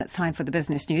It's time for the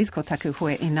business news. Ko taku hoe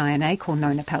I Naianei, ko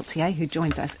Nona Peltier, who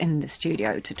joins us in the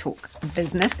studio to talk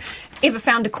business. Ever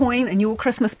found a coin in your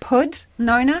Christmas pud,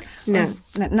 Nona? No.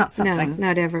 Not something. No,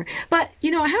 not ever. But,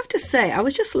 I have to say, I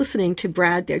was just listening to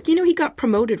Brad there. He got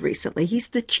promoted recently. He's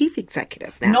the chief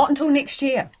executive now. Not until next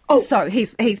year. Oh. So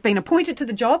he's been appointed to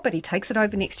the job, but he takes it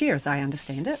over next year, as I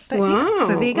understand it. But wow. Yeah,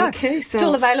 so there you go. Okay,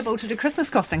 Still available to do Christmas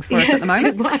costings for us at the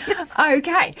moment.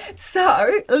 Okay,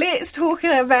 so let's talk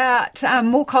about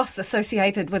more costs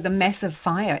associated with the massive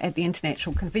fire at the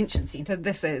International Convention Centre.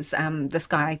 This is the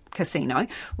Sky Casino.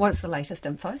 What's the latest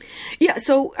info? Yeah,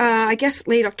 so I guess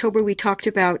late October we talked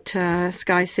about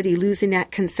Sky City losing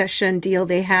that concession deal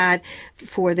they had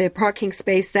for the parking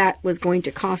space that was going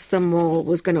to cost them, or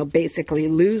was going to basically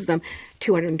lose them,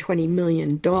 $220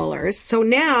 million. So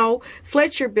now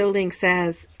Fletcher Building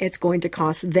says it's going to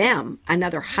cost them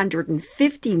another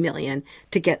 $150 million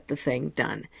to get the thing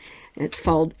done. It's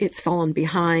fallen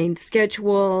behind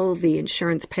schedule. The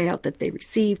insurance payout that they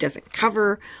received doesn't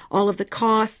cover all of the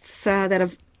costs that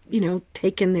have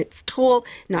taken its toll,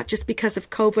 not just because of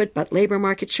COVID, but labor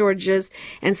market shortages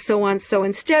and so on. So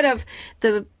instead of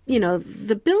the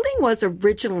building was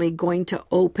originally going to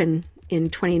open in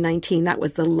 2019. That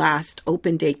was the last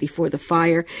open date before the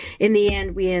fire. In the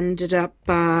end, we ended up,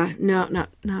 now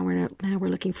we're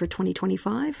looking for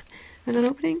 2025 as an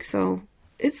opening. So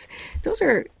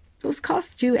those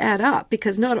costs do add up,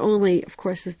 because not only, of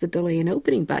course, is the delay in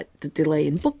opening, but the delay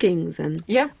in bookings and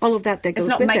all of that goes with it. It's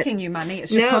not making you money,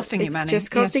 it's just costing you money. It's just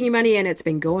costing you money, and it's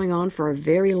been going on for a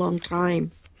very long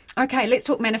time. Okay, let's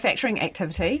talk manufacturing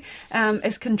activity.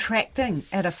 Is contracting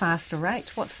at a faster rate.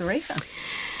 What's the reason?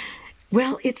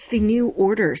 Well, it's the new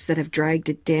orders that have dragged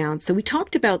it down. So we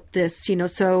talked about this,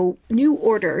 so new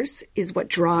orders is what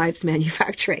drives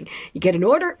manufacturing. You get an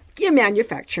order, you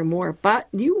manufacture more. But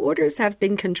new orders have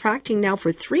been contracting now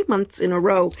for 3 months in a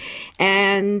row.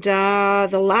 And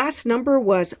the last number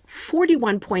was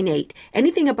 41.8.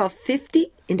 Anything above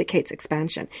 50 indicates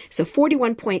expansion. So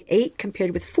 41.8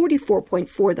 compared with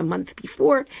 44.4 the month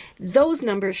before. Those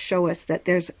numbers show us that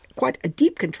there's quite a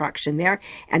deep contraction there,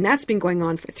 and that's been going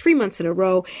on for 3 months in a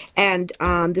row. And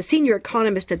the senior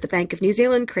economist at the Bank of New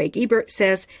Zealand, Craig Ebert,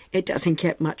 says it doesn't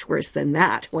get much worse than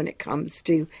that when it comes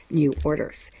to new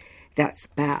orders. That's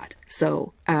bad.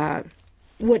 So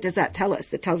what does that tell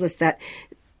us? It tells us that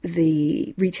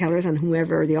the retailers and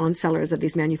whoever the on-sellers of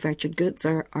these manufactured goods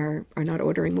are not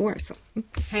ordering more. So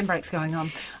handbrake's going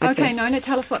on. Okay, Nona,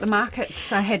 tell us what the markets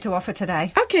had to offer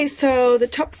today. Okay, so the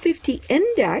top 50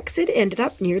 index, it ended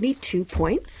up nearly 2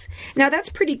 points. Now that's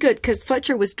pretty good, because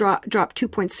Fletcher was dropped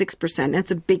 2.6%. That's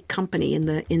a big company in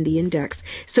the index.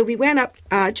 So we went up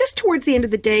just towards the end of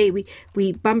the day.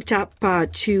 We bumped up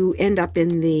to end up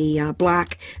in the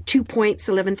black, 2 points,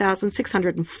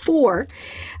 11,604.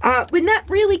 When that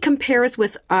really compares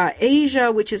with Asia,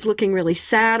 which is looking really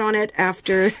sad on it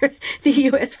after the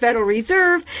U.S. Federal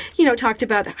Reserve, talked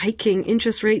about hiking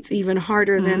interest rates even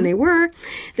harder than they were.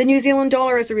 The New Zealand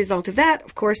dollar, as a result of that,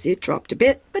 of course, it dropped a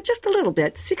bit, but just a little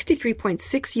bit,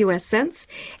 63.6 U.S. cents.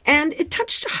 And it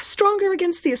touched stronger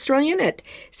against the Australian at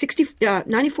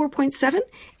 94.7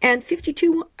 and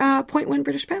 52.1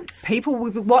 British pence. People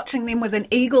will be watching them with an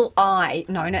eagle eye,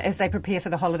 Nona, as they prepare for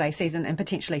the holiday season and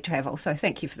potentially travel. So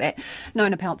thank you for that.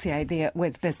 Nona Peltier there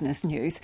with Business News.